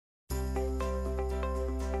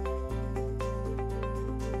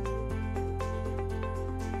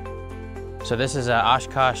So this is a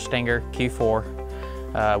Oshkosh Stinger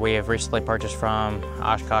Q4. We have recently purchased from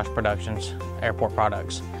Oshkosh Productions Airport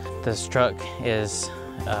Products. This truck is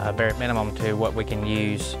very minimum to what we can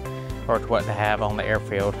use or to what to have on the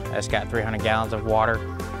airfield. It's got 300 gallons of water,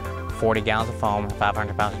 40 gallons of foam, and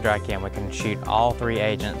 500 pounds of dry chem. We can shoot all 3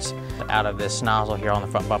 agents out of this nozzle here on the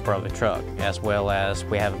front bumper of the truck, as well as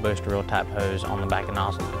we have a booster reel type hose on the back of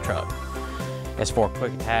nozzle of the truck. It's for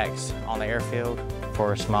quick attacks on the airfield,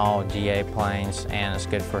 for small GA planes, and it's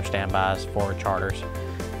good for standbys for charters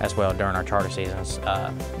as well during our charter seasons,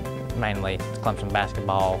 mainly Clemson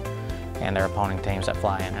basketball and their opponent teams that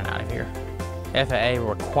fly in and out of here. FAA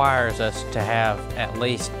requires us to have at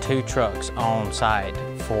least 2 trucks on site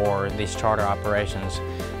for these charter operations,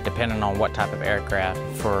 depending on what type of aircraft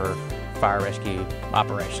for fire rescue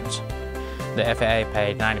operations. The FAA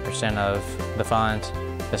paid 90% of the funds,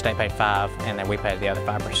 the state paid 5%, and then we paid the other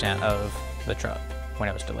 5% of the truck when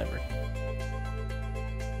it was delivered.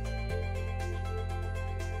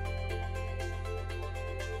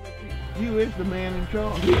 You is the man in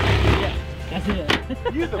charge. Yeah, that's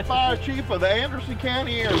it. You're the fire chief of the Anderson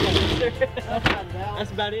County Airport.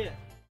 That's about it.